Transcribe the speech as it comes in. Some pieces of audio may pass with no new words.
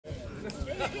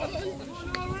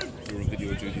You're on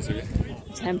video duties, are you?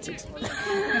 Tempted.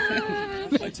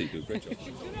 I'd say you do a great job.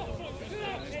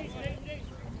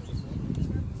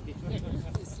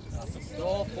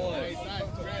 Stop, boys.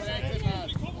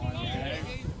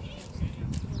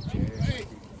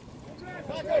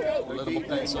 Let him up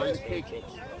that side.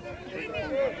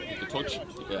 The touch?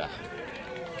 Yeah.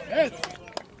 Yes.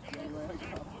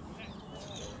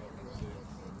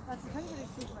 That's the kind of thing I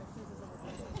see my scissors over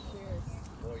the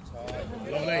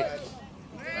Lovely.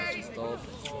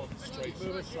 Straight.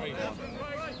 Move it straight.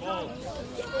 Go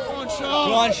on, Sean.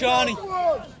 Go on, Shawnee.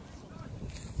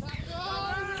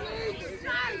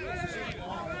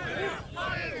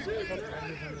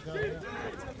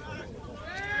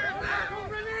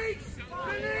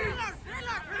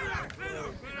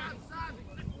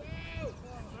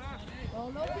 Oh,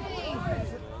 lovely.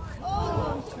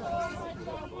 Oh,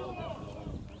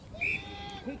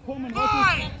 Keep coming, Bit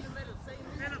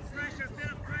of pressure,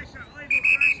 idle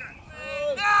pressure.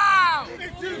 Now!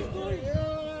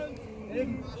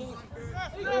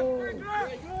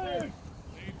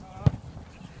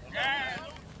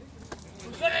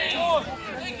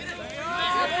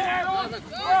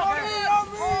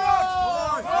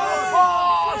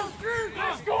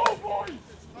 Let's go, boys!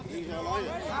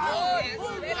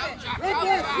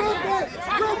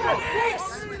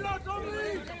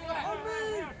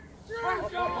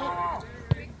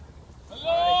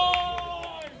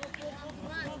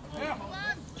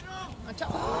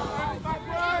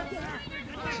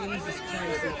 Jesus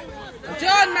Christ.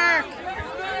 John, Mark!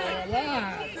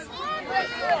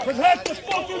 Protect the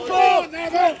fucking ball,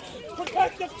 Navan!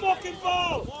 Protect the fucking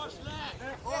ball!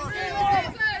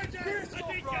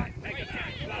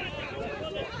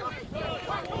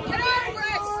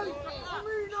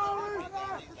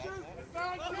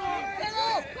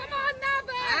 Come on,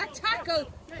 Navan! Tackle!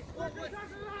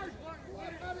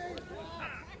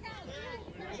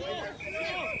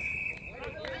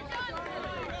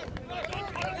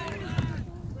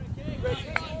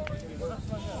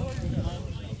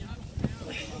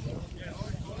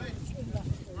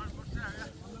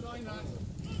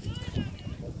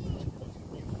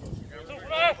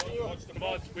 Watch the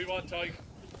mods, we want time.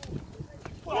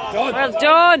 Well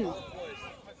done.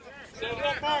 Set it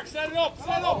up, Mark, set it up,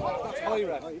 set it up! That's high,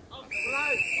 Rat.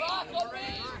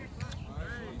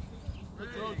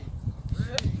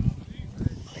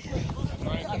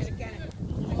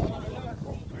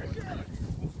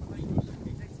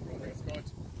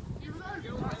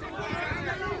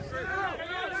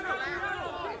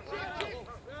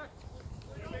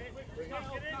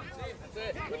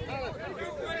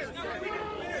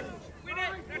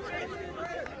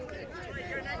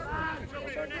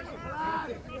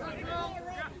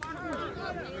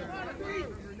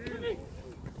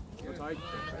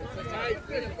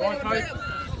 Go on, tight.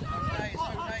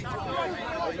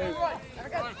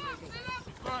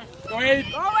 Go ahead.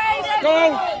 Go!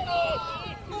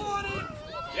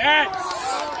 Yes!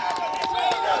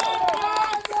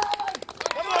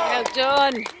 Well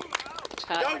done.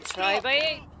 Try by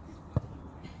 8.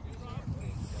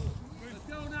 Let's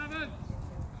go, Navan!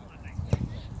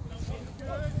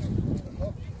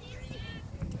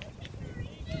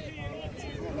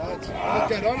 Lads,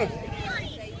 get on it.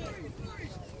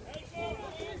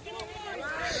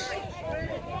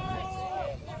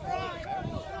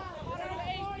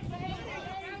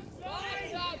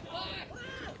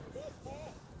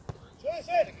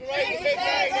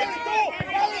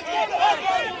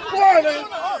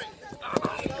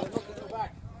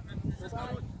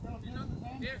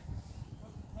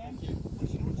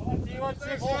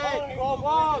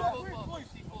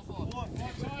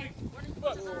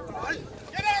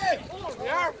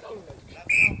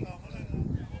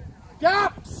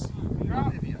 Gaps!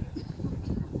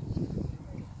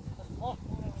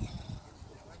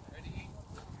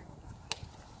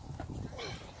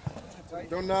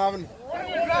 Done, Navan.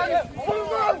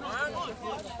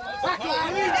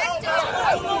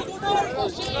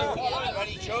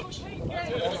 Ready, Chucks?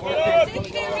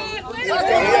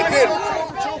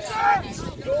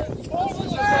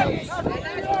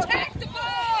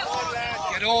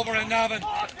 Get over it, Navan.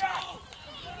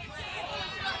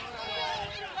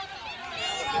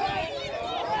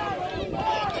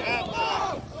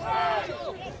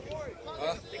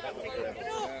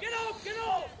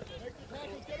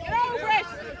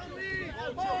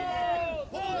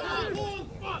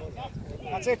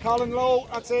 That's it, Colin Lowe.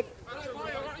 That's it.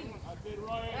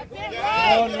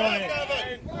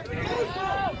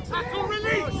 Tackle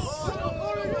release!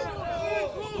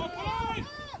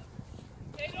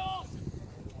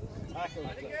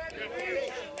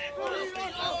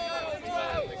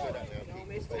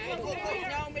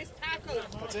 No miss tackle.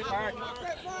 That's it, Mark.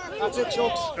 That's it,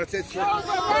 Chucks. That's it, Chucks.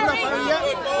 Well done, Barry. Yeah.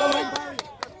 Well done, Barry.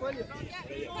 That's brilliant.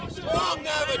 Strong,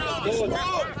 Navan, strong!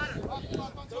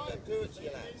 Don't let do it to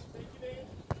you, lads.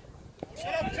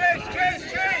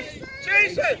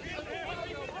 Chase it!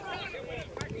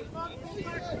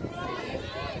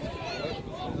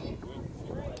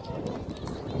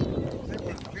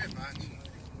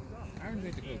 Aaron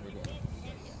made the club for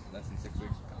less than 6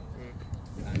 weeks.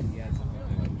 And he had something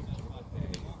to do.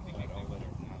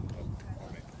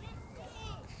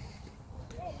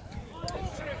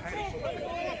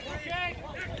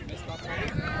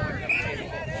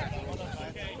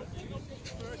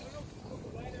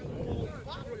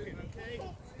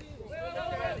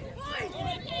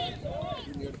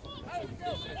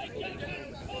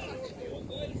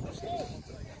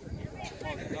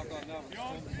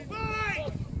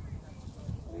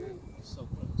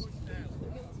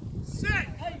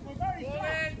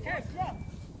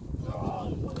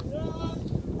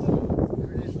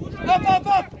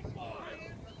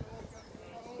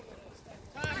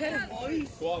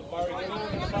 Go on, Barry.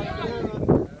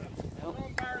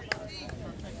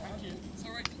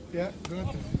 Yeah, good.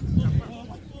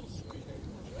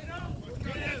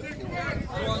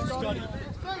 Go on, Scotty. Get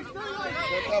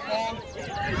that ball.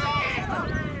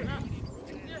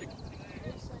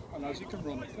 Oh, no, you can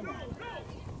run it. Come on.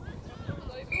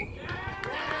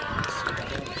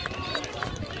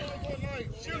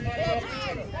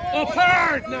 Up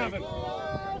hard, Navan.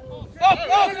 Up!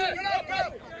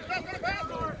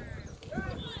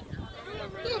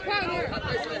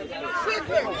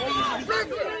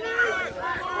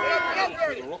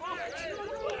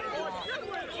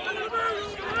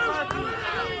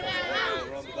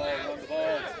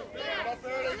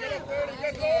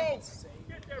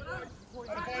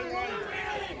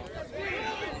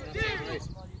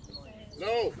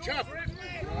 No, chop.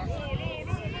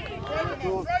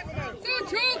 Go,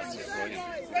 Chooks!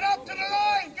 Get up to the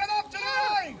line! Get up to the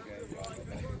line!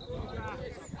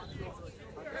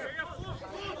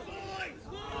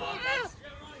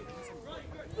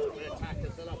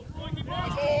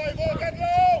 Get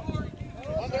low!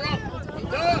 On the rock!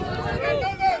 Down! Get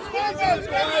numbers! Get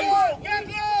low! Get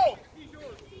low!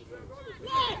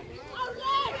 Get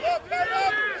up! Get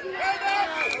up!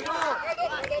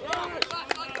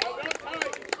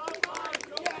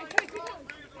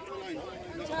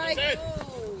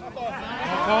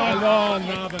 Hold on,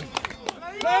 Navan.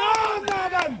 Play on,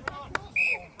 Navan!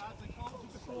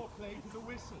 Play to the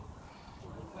whistle.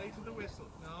 Play to the whistle.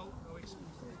 No excuses.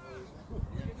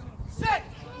 Set!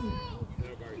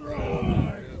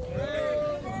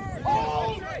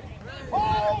 Hold!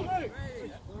 Hold!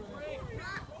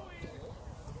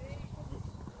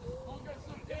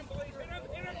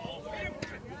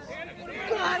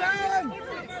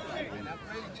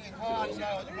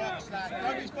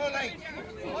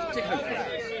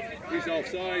 He's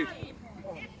offside.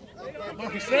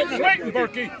 He's waiting,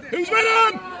 Berkey. Who's with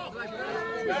him?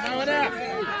 Now there.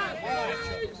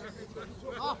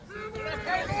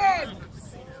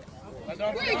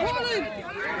 Quick, Colin!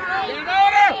 Get in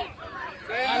order!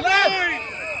 Well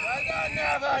done,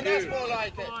 Navan. That's more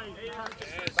like it.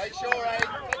 Make sure, Aid.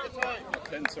 Take the time.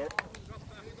 10, sir.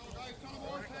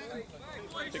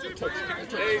 Take a touch.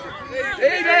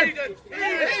 Aiden!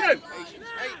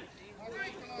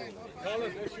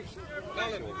 Colin,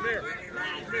 come here.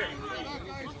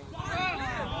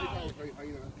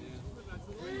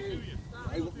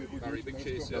 Very big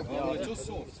chase, yeah. Just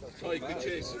so. Tight, big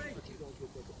chase.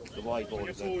 The wide ball. On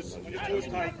your toes,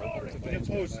 tight. On your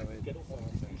toes.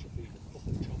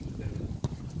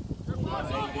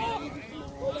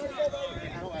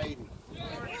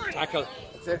 Tackle.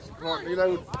 That's it. Come on,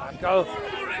 reload. Tackle.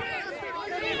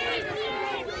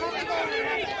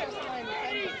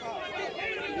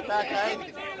 Get back, Aid.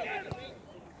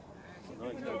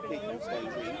 Nice little kick and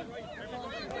stays in.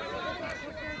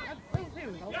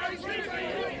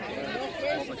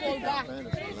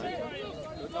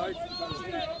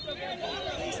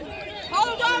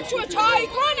 Hold on to a tie,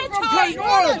 run a tie,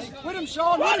 With him,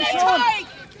 Sean. run a Sean. tie.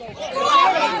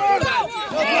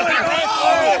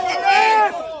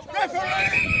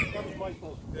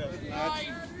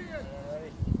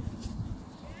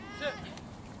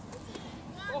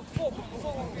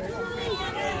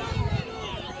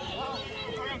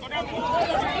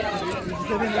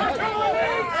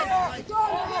 Go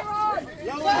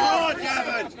Low and hard,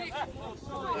 Navan.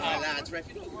 Ah, lads, ref.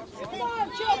 Come on,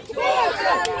 Chuck, come on,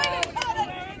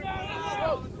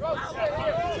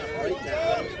 Right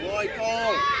down. Wide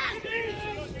ball.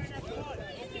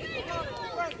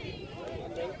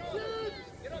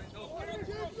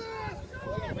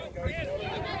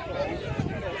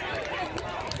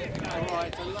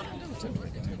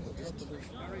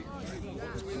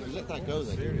 Let that go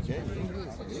then, do it again.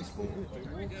 It's full.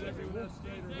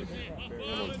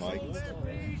 Come on, Mike.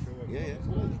 Yeah.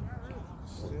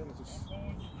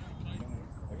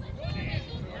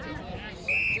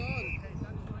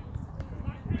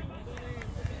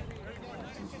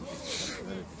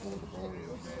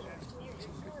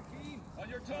 On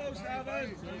your toes,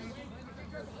 Navan.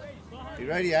 You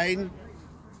ready, Aiden?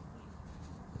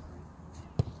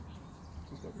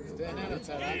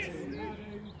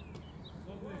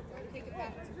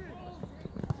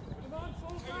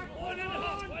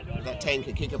 That 10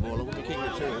 could kick a ball, I wouldn't be kicking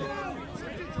it to him.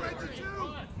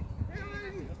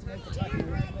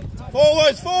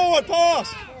 Forward, pass!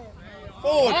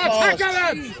 Forward, pass! Tackle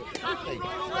him!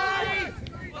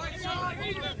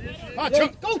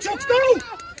 Go, Chucks, go!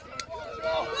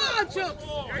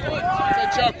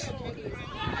 Chucks!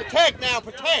 Protect now,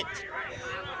 protect!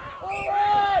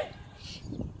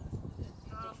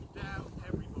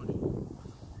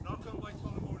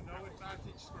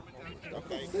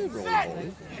 Okay, good roll, boy.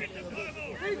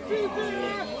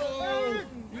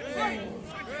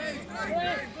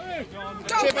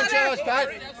 Chip and charge, Pat.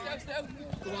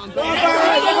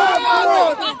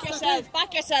 Back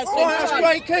yourself. Oh, that's a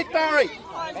great kick, Barry.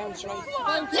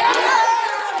 Yes!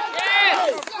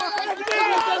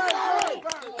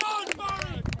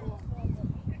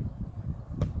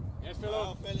 Yes,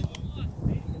 Phil.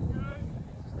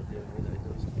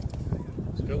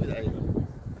 Let's go with Aiden.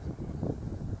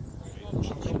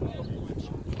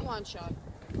 Come on, Sean.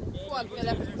 Go on,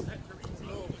 Philip.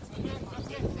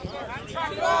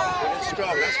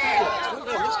 Strong, that's good.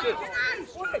 That's good.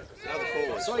 Now the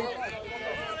forward.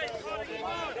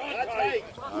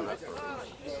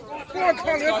 Go on,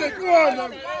 Colin, go on!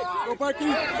 Go back in!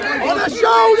 On the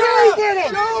shoulder!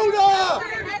 Shoulder!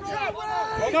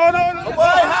 No!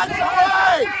 Away, hands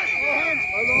away!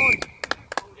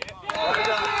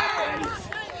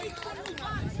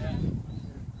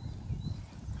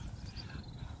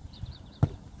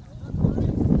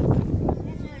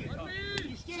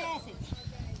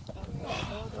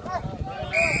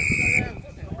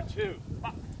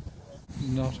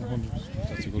 Not 100%.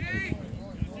 That's a good kick.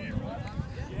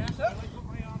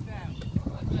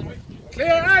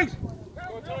 Clear out!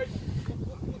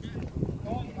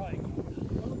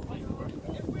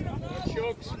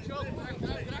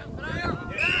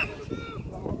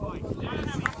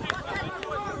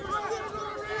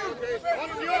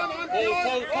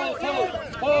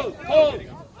 Pull!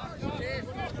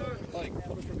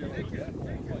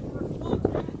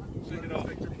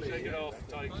 Shake it off,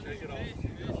 Tyke, shake it off.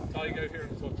 Tyke out here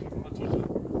and touch it.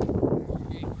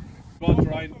 Come on,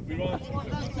 Ryan, we run.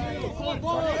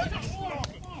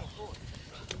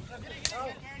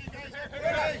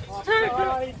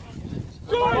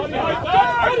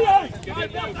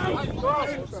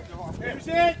 Here's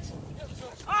it!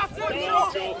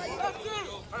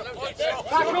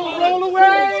 Tackle, roll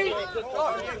away!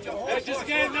 Edges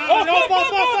again now. Up!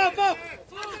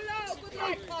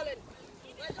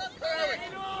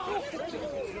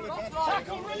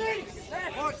 Tackle, release!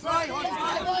 Up!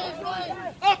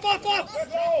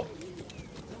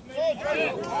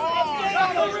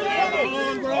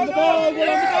 We're on the ball!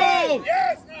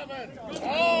 Yes, Navan!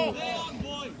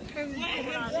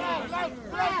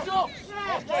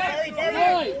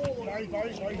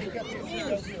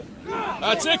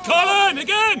 That's it, Colin!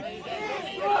 Again!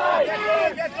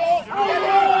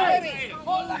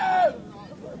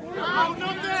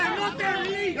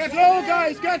 Get low,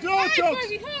 guys! Get low, Chucks!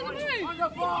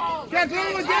 Get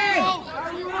low again!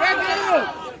 Get low!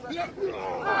 Get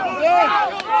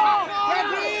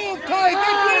low, Ty!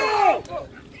 Get low!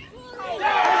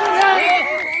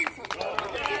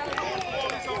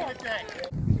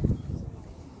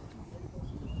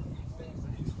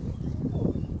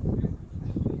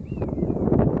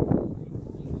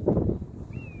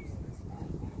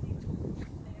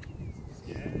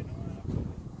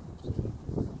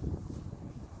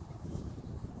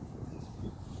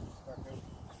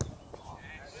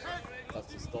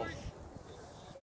 That's the stuff.